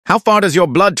How far does your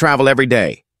blood travel every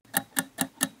day?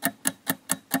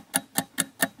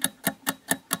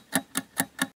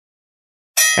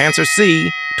 Answer C,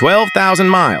 12,000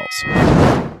 miles.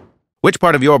 Which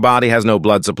part of your body has no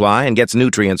blood supply and gets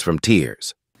nutrients from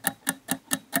tears?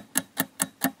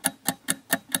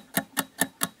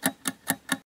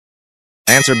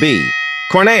 Answer B,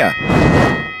 cornea.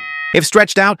 If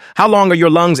stretched out, how long are your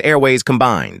lungs' airways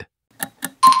combined?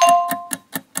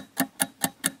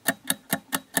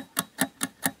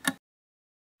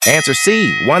 Answer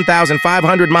C,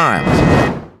 1,500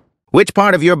 miles. Which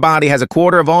part of your body has a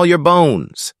quarter of all your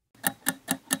bones?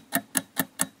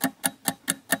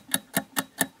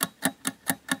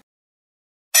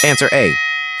 Answer A,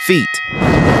 feet.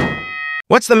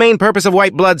 What's the main purpose of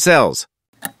white blood cells?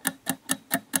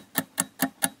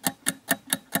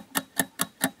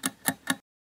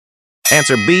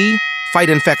 Answer B, fight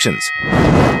infections.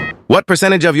 What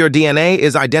percentage of your DNA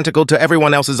is identical to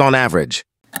everyone else's on average?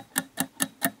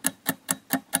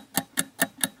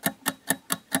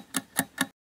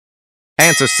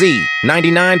 Answer C,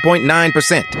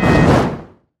 99.9%.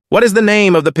 What is the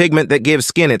name of the pigment that gives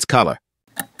skin its color?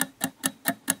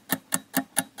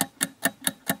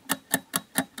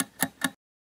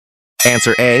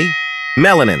 Answer A,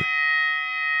 melanin.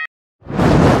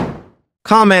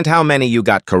 Comment how many you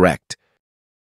got correct.